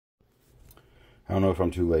I don't know if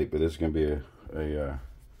I'm too late, but this is going to be a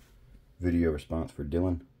video response for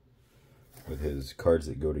Dylan with his cards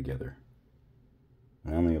that go together.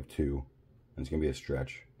 I only have 2, and it's going to be a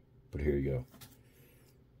stretch, but here you go.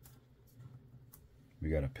 We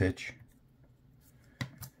got a pitch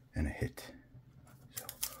and a hit. So,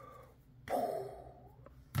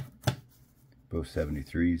 both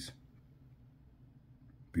 73s.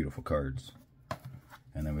 Beautiful cards.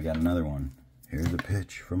 And then we got another one. Here's a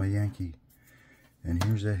pitch from a Yankee. And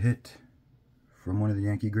here's a hit from one of the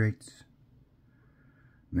Yankee greats,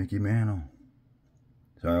 Mickey Mantle.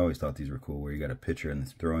 So I always thought these were cool, where you got a pitcher in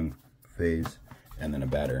this throwing phase and then a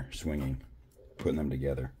batter swinging, putting them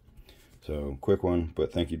together. So quick one,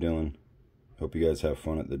 but thank you, Dylan. Hope you guys have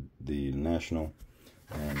fun at the National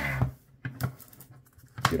and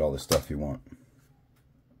get all the stuff you want.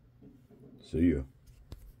 See you.